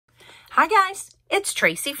Hi guys, it's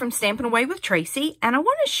Tracy from Stampin' Away with Tracy, and I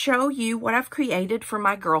want to show you what I've created for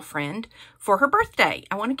my girlfriend for her birthday.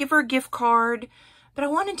 I want to give her a gift card, but I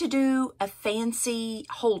wanted to do a fancy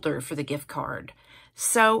holder for the gift card.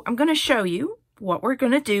 So I'm going to show you what we're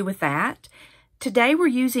going to do with that. Today we're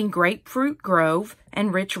using Grapefruit Grove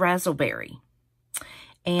and Rich Razzleberry.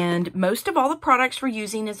 And most of all the products we're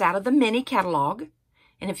using is out of the mini catalog.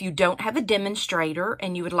 And if you don't have a demonstrator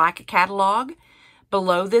and you would like a catalog,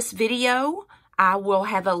 below this video, I will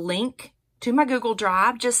have a link to my Google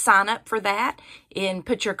Drive. Just sign up for that and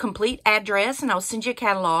put your complete address and I'll send you a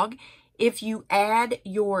catalog. If you add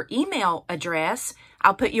your email address,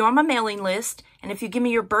 I'll put you on my mailing list. And if you give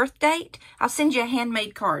me your birth date, I'll send you a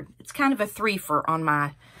handmade card. It's kind of a threefer on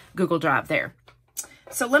my Google Drive there.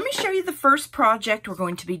 So let me show you the first project we're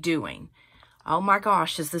going to be doing. Oh my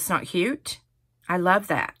gosh, is this not cute? I love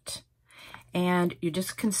that. And you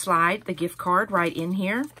just can slide the gift card right in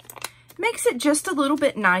here. Makes it just a little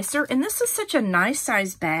bit nicer. And this is such a nice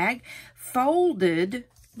size bag. Folded,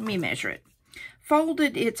 let me measure it.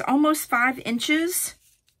 Folded, it's almost 5 inches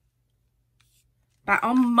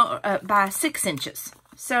by 6 inches.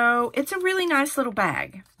 So it's a really nice little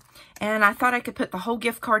bag. And I thought I could put the whole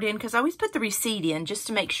gift card in because I always put the receipt in just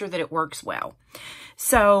to make sure that it works well.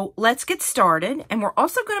 So let's get started. And we're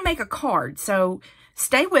also going to make a card. So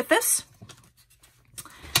stay with us.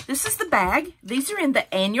 This is the bag. These are in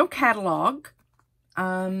the annual catalog.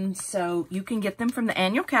 So you can get them from the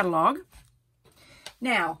annual catalog.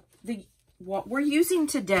 Now, what we're using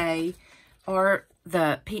today are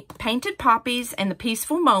the Painted Poppies and the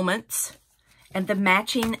Peaceful Moments and the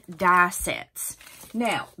matching die sets.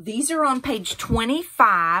 Now, these are on page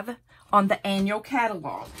 25 on the annual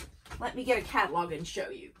catalog. Let me get a catalog and show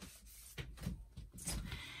you.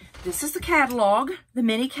 This is the catalog, the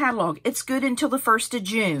mini catalog. It's good until the 1st of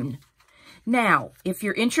June. Now, if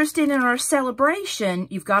you're interested in our celebration,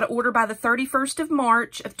 you've got to order by the 31st of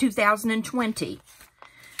March of 2020.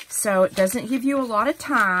 So it doesn't give you a lot of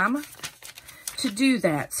time to do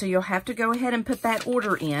that. So you'll have to go ahead and put that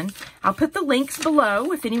order in. I'll put the links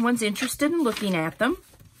below if anyone's interested in looking at them.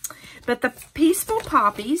 But the Peaceful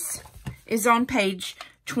Poppies is on page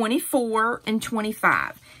 24 and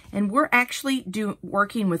 25. And we're actually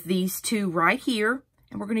working with these two right here.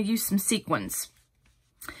 And we're going to use some sequins.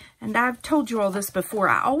 And I've told you all this before.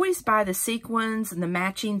 I always buy the sequins and the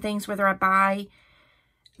matching things, whether I buy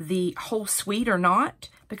the whole suite or not,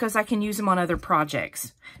 because I can use them on other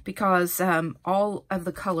projects. Because all of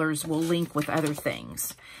the colors will link with other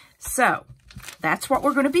things. So, that's what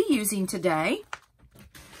we're going to be using today.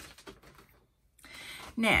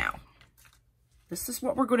 Now, this is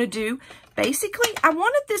what we're going to do. Basically, I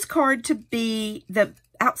wanted this card to be, the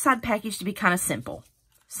outside package to be kind of simple.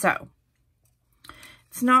 So,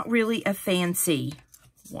 it's not really a fancy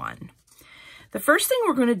one. The first thing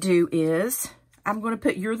we're going to do is, I'm going to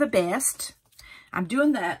put You're the Best. I'm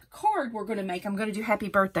doing that card we're going to make. I'm going to do Happy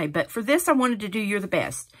Birthday. But for this, I wanted to do You're the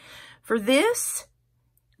Best. For this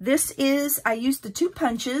is, I used the 2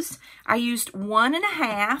 punches. I used 1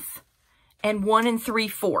 1/2 and 1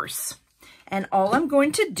 3/4. And all I'm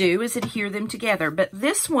going to do is adhere them together. But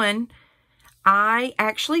this one, I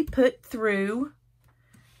actually put through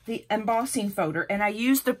the embossing folder. And I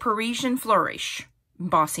used the Parisian Flourish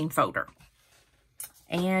embossing folder.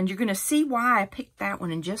 And you're going to see why I picked that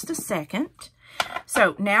one in just a second.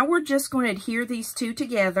 So now we're just going to adhere these two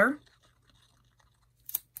together.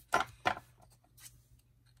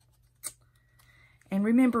 And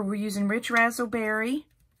remember, we're using Rich Razzleberry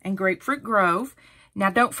and Grapefruit Grove. Now,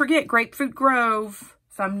 don't forget, Grapefruit Grove,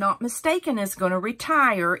 if I'm not mistaken, is going to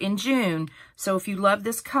retire in June. So if you love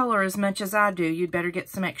this color as much as I do, you'd better get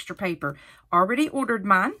some extra paper. Already ordered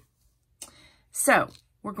mine. So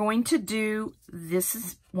we're going to do, this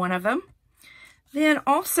is one of them. Then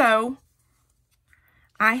also,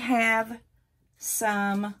 I have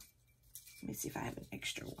some, let me see if I have an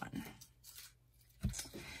extra one.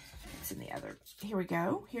 It's in the other, here we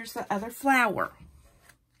go. Here's the other flower.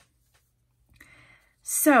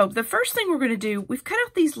 So the first thing we're going to do, we've cut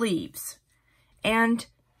out these leaves. And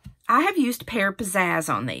I have used Pear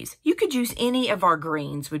Pizzazz on these. You could use any of our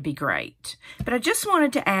greens, would be great. But I just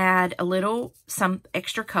wanted to add a little, some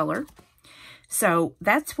extra color. So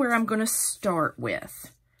that's where I'm going to start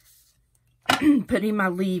with. Putting my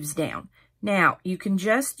leaves down. Now, you can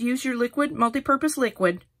just use your liquid, multi-purpose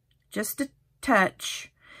liquid, just a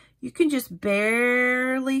touch. You can just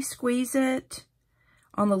barely squeeze it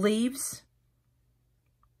on the leaves,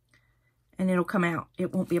 and it'll come out.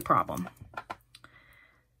 It won't be a problem.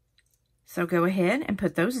 So go ahead and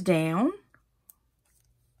put those down.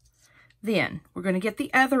 Then we're going to get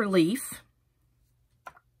the other leaf.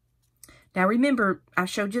 Now remember, I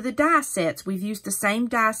showed you the die sets. We've used the same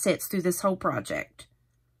die sets through this whole project.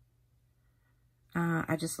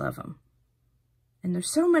 I just love them. And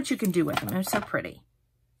there's so much you can do with them. They're so pretty.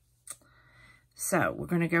 So we're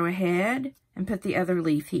going to go ahead and put the other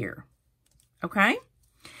leaf here. Okay?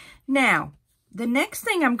 Now, the next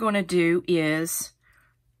thing I'm going to do is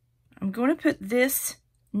I'm going to put this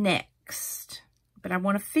next. But I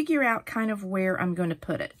want to figure out kind of where I'm going to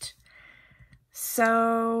put it.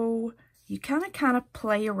 So you kind of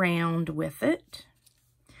play around with it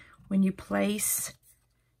when you place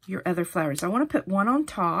your other flowers. I want to put one on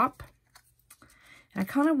top, and I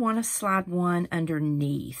kind of want to slide one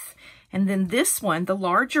underneath. And then this one, the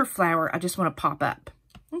larger flower, I just want to pop up.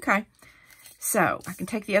 Okay, so I can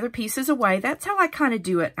take the other pieces away. That's how I kind of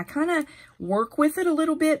do it. I kind of work with it a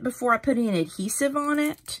little bit before I put any adhesive on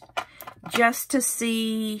it, just to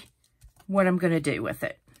see what I'm going to do with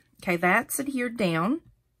it. Okay, that's adhered down.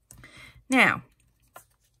 Now,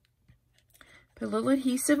 put a little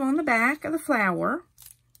adhesive on the back of the flower.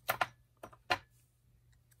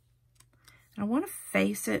 I want to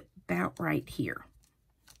face it about right here.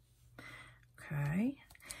 Okay.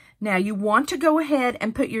 Now, you want to go ahead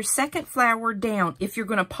and put your second flower down if you're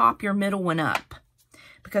going to pop your middle one up.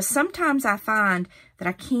 Because sometimes I find that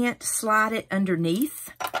I can't slide it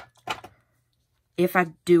underneath if I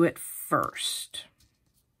do it first.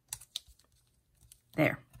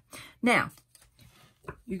 There. Now,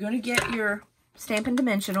 you're going to get your Stampin'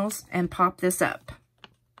 Dimensionals and pop this up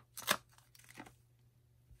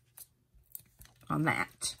on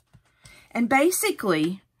that. And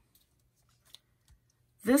basically,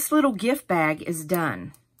 this little gift bag is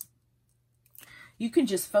done. You can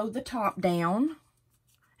just fold the top down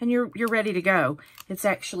and you're ready to go. It's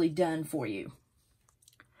actually done for you.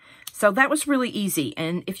 So that was really easy.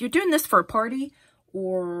 And if you're doing this for a party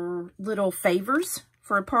or little favors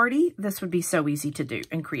for a party, this would be so easy to do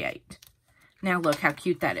and create. Now look how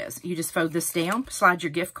cute that is. You just fold this down, slide your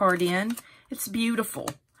gift card in. It's beautiful.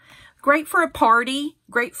 Great for a party,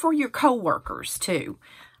 great for your co-workers too.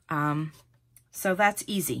 So that's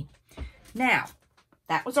easy. Now,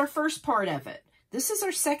 that was our first part of it. This is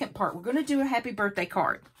our second part. We're going to do a happy birthday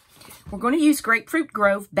card. We're going to use Grapefruit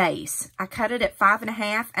Grove base. I cut it at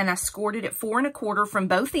 5.5 and I scored it at 4 1/4 from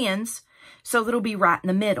both ends so that it'll be right in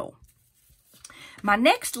the middle. My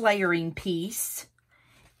next layering piece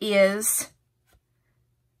is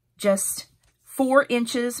just 4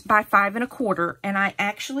 inches by 5 1/4, and I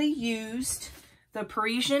actually used the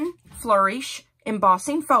Parisian Flourish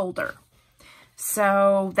embossing folder.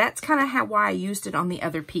 So that's kind of why I used it on the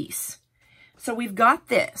other piece. So we've got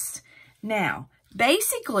this. Now,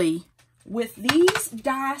 basically, with these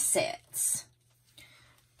die sets,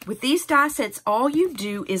 all you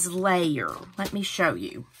do is layer. Let me show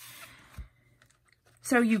you.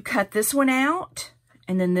 So you cut this one out,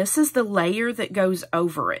 and then this is the layer that goes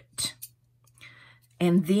over it.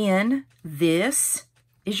 And then this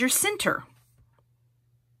is your center.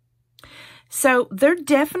 So they're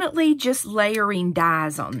definitely just layering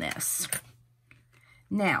dies on this.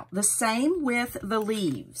 Now, the same with the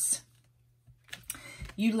leaves.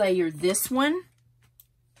 You layer this one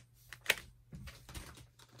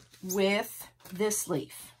with this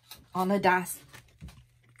leaf on the die,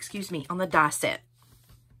 on the die set.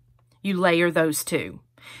 You layer those two.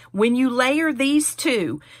 When you layer these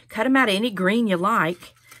two, cut them out any green you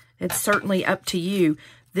like. It's certainly up to you.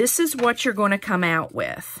 This is what you're going to come out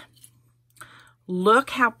with.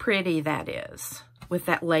 Look how pretty that is with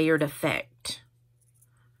that layered effect.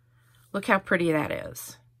 Look how pretty that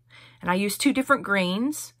is. And I use 2 different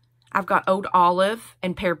greens. I've got Oud Olive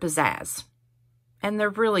and Pear Pizzazz. And they're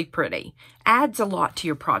really pretty. Adds a lot to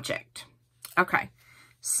your project. Okay,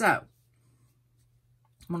 so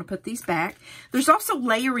I'm going to put these back. There's also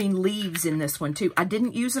layering leaves in this one too. I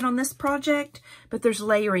didn't use it on this project, but there's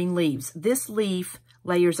layering leaves. This leaf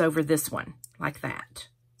layers over this one like that.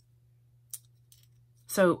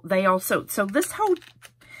 So so this whole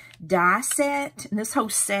die set, and this whole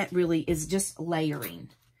set really is just layering.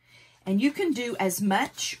 And you can do as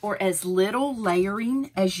much or as little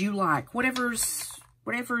layering as you like. Whatever's,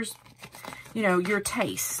 you know, your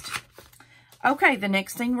taste. Okay, the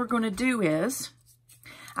next thing we're going to do is,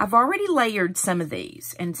 I've already layered some of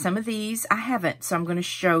these, and some of these I haven't, so I'm going to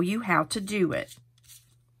show you how to do it.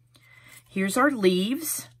 Here's our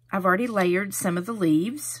leaves. I've already layered some of the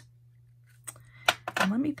leaves. And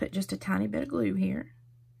let me put just a tiny bit of glue here.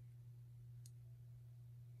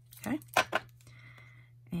 Okay.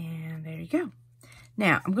 And there you go.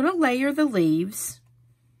 Now, I'm going to layer the leaves,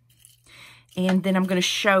 and then I'm going to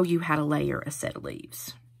show you how to layer a set of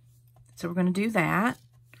leaves. So we're going to do that,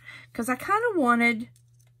 because I kind of wanted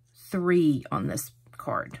 3 on this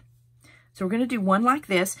card. So we're going to do one like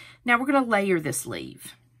this. Now we're going to layer this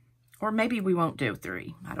leaf. Or maybe we won't do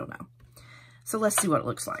 3. I don't know. So let's see what it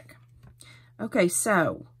looks like. Okay,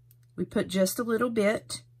 so we put just a little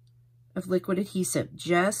bit of liquid adhesive.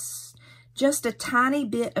 Just a tiny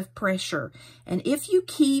bit of pressure. And if you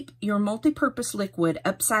keep your multi-purpose liquid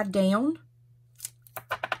upside down,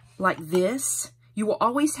 like this, you will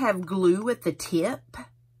always have glue at the tip,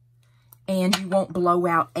 and you won't blow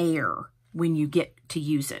out air when you get to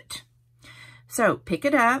use it. So pick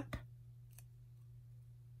it up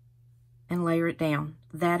and layer it down.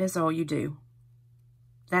 That is all you do.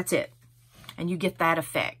 That's it. And you get that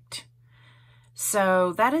effect.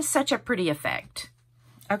 So that is such a pretty effect.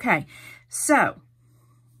 Okay, so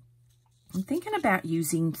I'm thinking about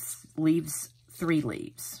using 3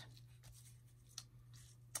 leaves.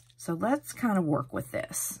 So let's kind of work with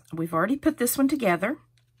this. We've already put this one together.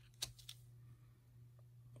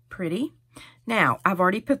 Pretty. Now, I've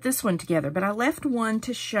already put this one together, but I left one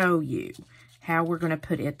to show you how we're going to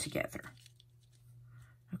put it together.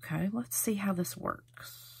 Okay, let's see how this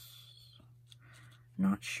works.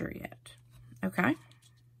 Not sure yet. Okay.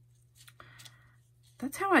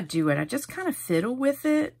 That's how I do it. I just kind of fiddle with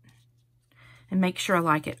it and make sure I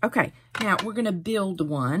like it. Okay, now we're going to build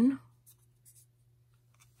one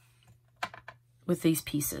with these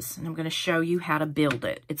pieces, and I'm going to show you how to build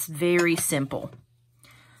it. It's very simple.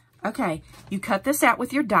 Okay, you cut this out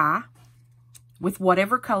with your die, with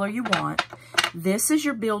whatever color you want. This is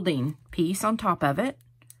your building piece on top of it.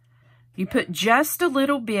 You put just a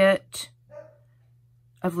little bit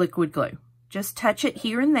of liquid glue. Just touch it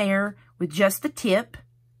here and there with just the tip,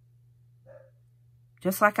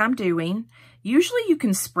 just like I'm doing. Usually you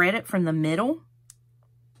can spread it from the middle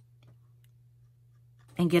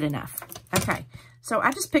and get enough. Okay, so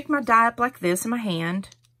I just pick my die up like this in my hand,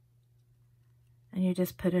 and you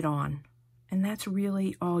just put it on. And that's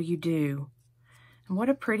really all you do. And what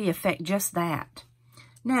a pretty effect, just that.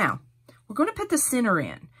 Now, we're going to put the center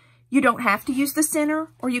in. You don't have to use the center,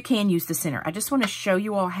 or you can use the center. I just want to show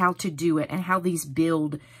you all how to do it and how these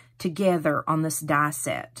build together on this die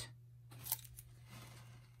set.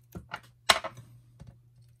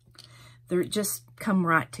 They just come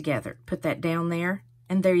right together. Put that down there,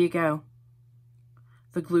 and there you go.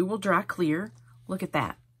 The glue will dry clear. Look at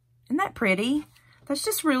that. Isn't that pretty? That's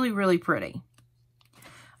just really, really pretty.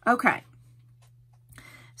 Okay.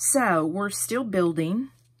 So, we're still building.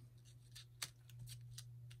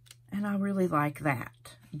 And I really like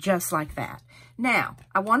that. Just like that. Now,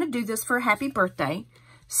 I want to do this for a happy birthday.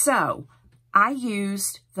 So, I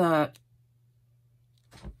used the,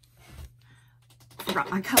 forgot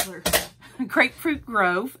my color, Grapefruit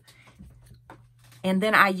Grove. And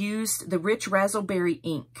then I used the Rich Razzleberry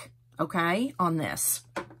ink, okay, on this.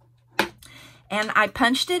 And I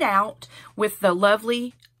punched it out with the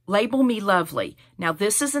lovely Label Me Lovely. Now,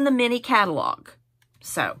 this is in the mini catalog.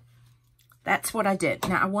 So, that's what I did.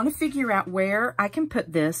 Now, I want to figure out where I can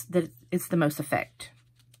put this that it's the most effect.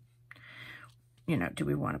 You know, do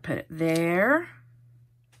we want to put it there?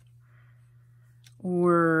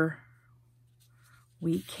 Or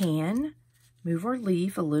we can move our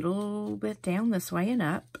leaf a little bit down this way and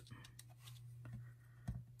up.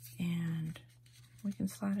 And we can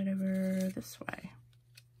slide it over this way.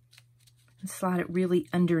 And slide it really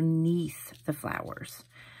underneath the flowers.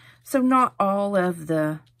 So not all of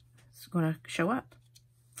the it's going to show up.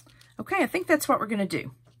 Okay, I think that's what we're going to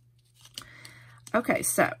do. Okay,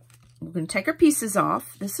 so we're going to take our pieces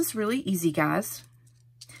off. This is really easy, guys.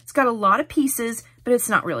 It's got a lot of pieces, but it's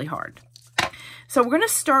not really hard. So we're going to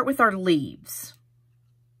start with our leaves.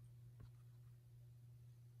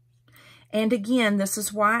 And again, this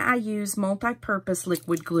is why I use multi-purpose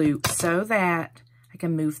liquid glue, so that I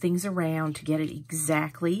can move things around to get it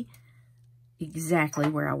exactly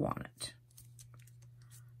where I want it.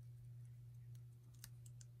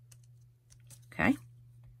 Okay.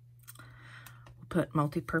 We'll put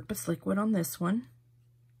multi-purpose liquid on this one.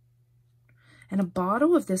 And a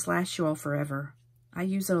bottle of this lasts you all forever. I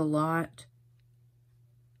use it a lot,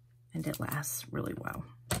 and it lasts really well.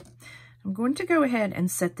 I'm going to go ahead and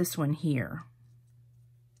set this one here.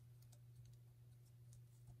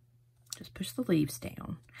 Just push the leaves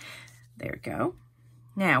down. There we go.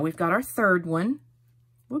 Now we've got our third one.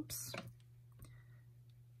 Whoops.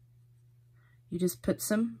 You just put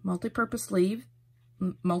some multi-purpose glue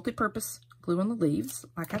on the leaves,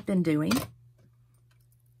 like I've been doing.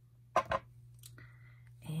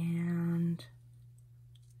 And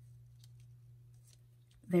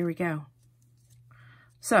there we go.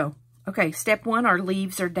 So, okay, step one, our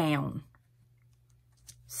leaves are down.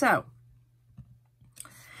 So,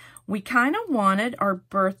 we kind of wanted our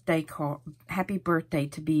birthday card, happy birthday,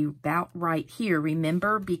 to be about right here,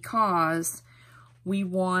 remember? Because we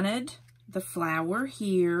wanted the flower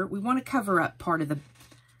here. We want to cover up part of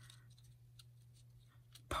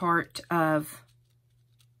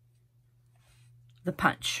the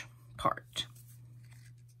punch part.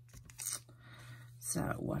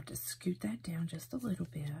 So we'll have to scoot that down just a little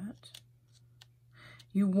bit.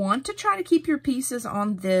 You want to try to keep your pieces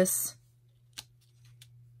on this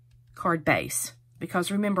card base, because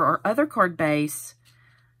remember, our other card base,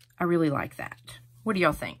 I really like that. What do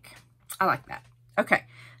y'all think? I like that. Okay,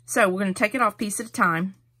 so we're going to take it off piece at a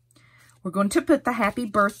time. We're going to put the happy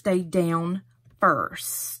birthday down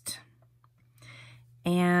first.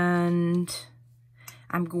 And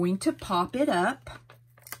I'm going to pop it up.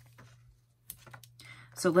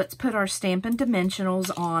 So let's put our Stampin' Dimensionals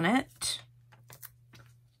on it.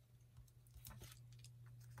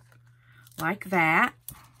 Like that.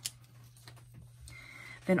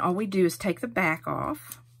 Then all we do is take the back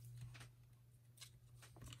off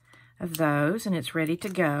of those, and it's ready to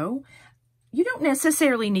go. You don't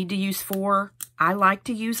necessarily need to use 4. I like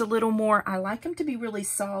to use a little more. I like them to be really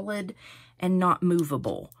solid and not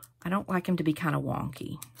movable. I don't like them to be kind of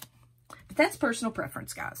wonky. But that's personal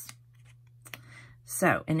preference, guys.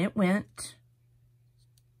 So, and it went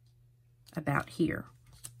about here.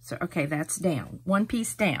 So, okay, that's down. One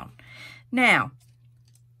piece down. Now,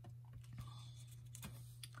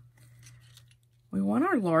 we want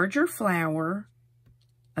our larger flower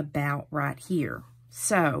about right here.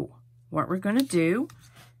 So, what we're going to do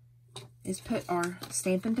is put our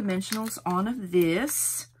Stampin' Dimensionals on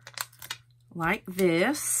this, like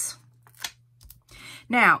this.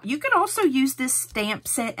 Now, you could also use this stamp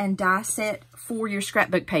set and die set for your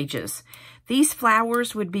scrapbook pages. These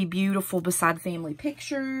flowers would be beautiful beside family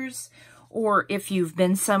pictures, or if you've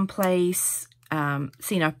been someplace,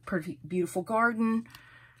 seen a pretty beautiful garden,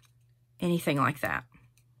 anything like that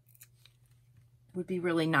would be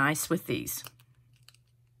really nice with these.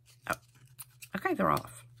 Oh, okay, they're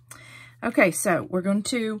off. Okay, so we're going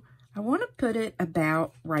to, I want to put it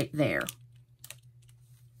about right there.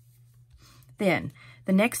 Then,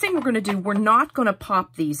 the next thing we're going to do, we're not going to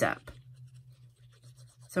pop these up.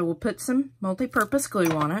 So we'll put some multi-purpose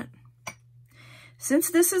glue on it.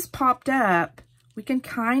 Since this is popped up, we can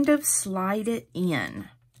kind of slide it in.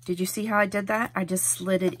 Did you see how I did that? I just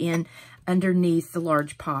slid it in underneath the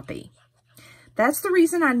large poppy. That's the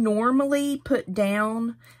reason I normally put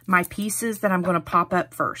down my pieces that I'm going to pop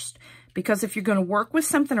up first. Because if you're going to work with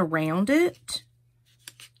something around it,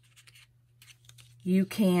 you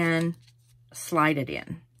can slide it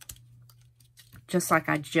in. Just like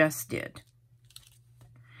I just did.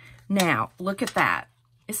 Now, look at that.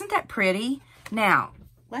 Isn't that pretty? Now,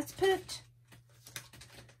 let's put...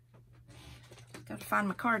 Got to find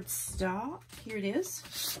my cardstock. Here it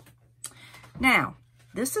is. Now,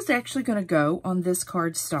 this is actually going to go on this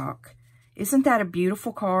cardstock. Isn't that a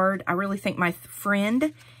beautiful card? I really think my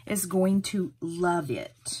friend is going to love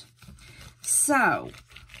it. So,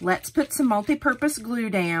 let's put some multi-purpose glue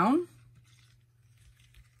down.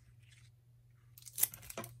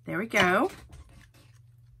 There we go.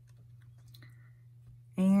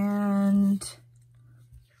 And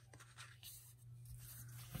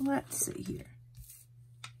let's see here.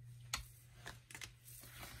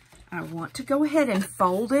 I want to go ahead and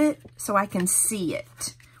fold it so I can see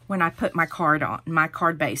it when I put my card on, my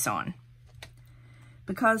card base on.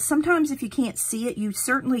 Because sometimes if you can't see it, you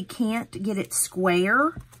certainly can't get it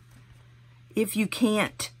square if you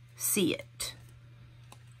can't see it.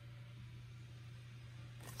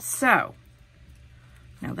 So,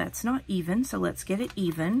 now that's not even, so let's get it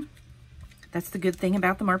even. That's the good thing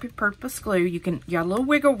about the multi-purpose glue. You got a little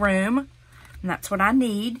wiggle room, and that's what I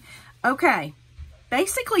need. Okay.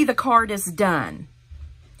 Basically, the card is done.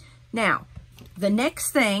 Now, the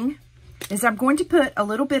next thing is I'm going to put a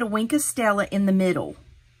little bit of Wink of Stella in the middle.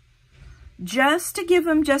 Just to give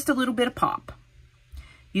them just a little bit of pop.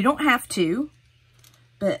 You don't have to,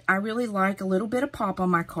 but I really like a little bit of pop on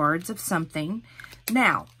my cards of something.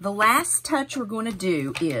 Now, the last touch we're going to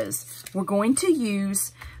do is we're going to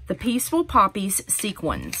use the Peaceful Poppies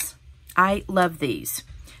sequins. I love these.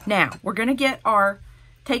 Now, we're going to get our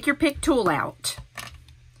Take Your Pick tool out.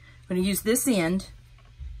 I'm going to use this end.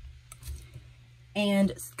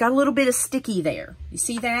 And it's got a little bit of sticky there. You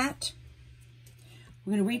see that?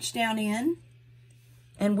 We're going to reach down in.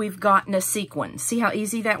 And we've gotten a sequin. See how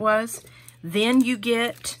easy that was? Then you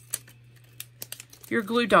get your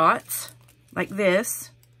glue dots. Like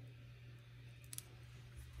this.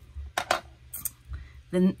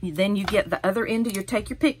 Then you get the other end of your Take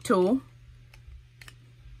Your Pick tool.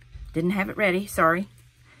 Didn't have it ready, sorry.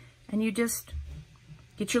 And you just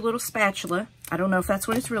get your little spatula. I don't know if that's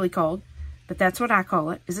what it's really called, but that's what I call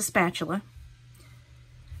it, is a spatula.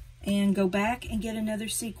 And go back and get another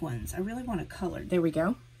sequins. I really want to color. There we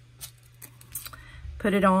go.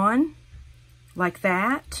 Put it on like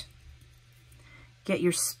that. Get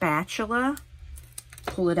your spatula.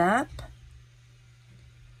 Pull it up.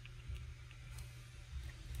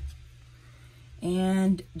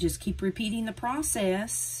 And just keep repeating the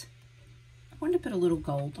process. I wanted to put a little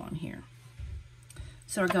gold on here.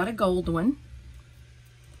 So I got a gold one.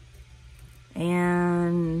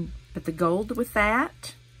 And put the gold with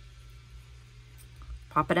that.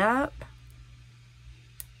 Pop it up.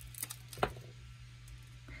 I'm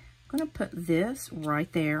going to put this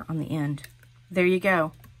right there on the end. There you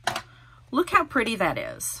go. Look how pretty that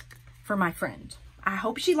is for my friend. I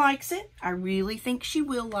hope she likes it. I really think she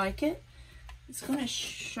will like it. It's going to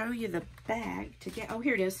show you the bag to get. Oh,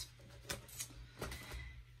 here it is.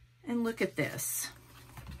 And look at this.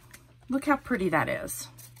 Look how pretty that is.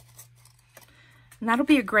 And that'll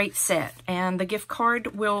be a great set. And the gift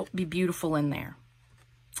card will be beautiful in there.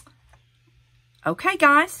 Okay,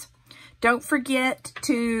 guys. Don't forget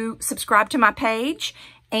to subscribe to my page.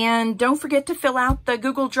 And don't forget to fill out the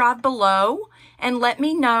Google Drive below. And let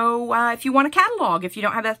me know if you want a catalog. If you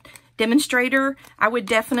don't have a demonstrator, I would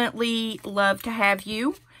definitely love to have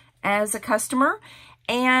you as a customer.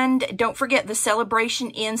 And don't forget, the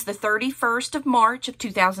celebration ends the 31st of March of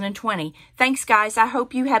 2020. Thanks, guys. I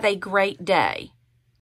hope you have a great day.